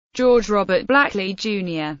George Robert Blakley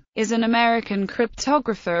Jr. is an American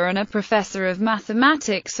cryptographer and a professor of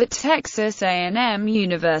mathematics at Texas A&M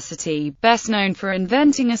University, best known for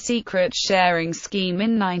inventing a secret sharing scheme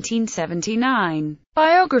in 1979.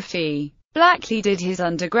 Biography: Blakley did his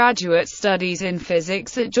undergraduate studies in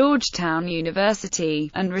physics at Georgetown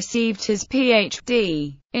University, and received his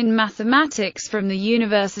Ph.D. in mathematics from the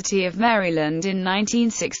University of Maryland in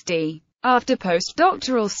 1960. After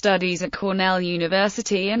postdoctoral studies at Cornell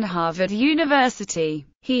University and Harvard University,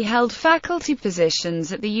 he held faculty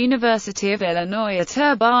positions at the University of Illinois at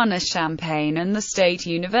Urbana-Champaign and the State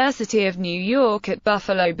University of New York at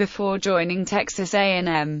Buffalo before joining Texas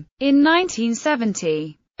A&M. In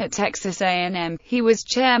 1970, at Texas A&M, he was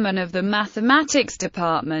chairman of the mathematics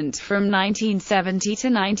department from 1970 to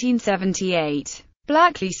 1978.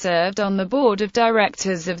 Blakley served on the board of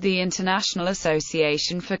directors of the International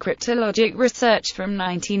Association for Cryptologic Research from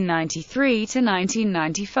 1993 to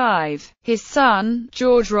 1995. His son,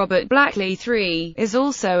 George Robert Blakley III, is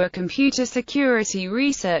also a computer security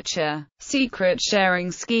researcher. Secret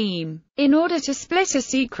sharing scheme. In order to split a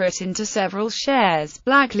secret into several shares,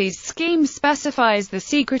 Blakley's scheme specifies the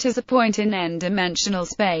secret as a point in n-dimensional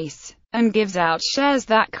space, and gives out shares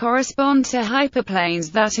that correspond to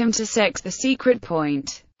hyperplanes that intersect the secret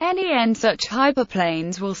point. Any n such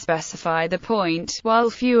hyperplanes will specify the point, while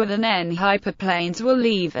fewer than n hyperplanes will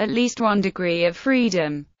leave at least one degree of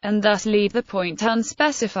freedom, and thus leave the point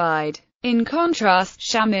unspecified. In contrast,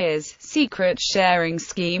 Shamir's secret sharing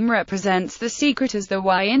scheme represents the secret as the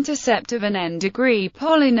y-intercept of an n-degree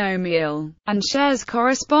polynomial, and shares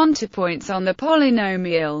correspond to points on the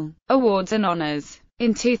polynomial. Awards and honors.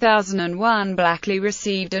 In 2001, Blakley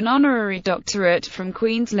received an honorary doctorate from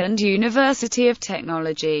Queensland University of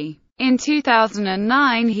Technology. In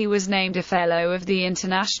 2009, he was named a Fellow of the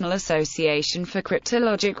International Association for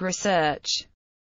Cryptologic Research.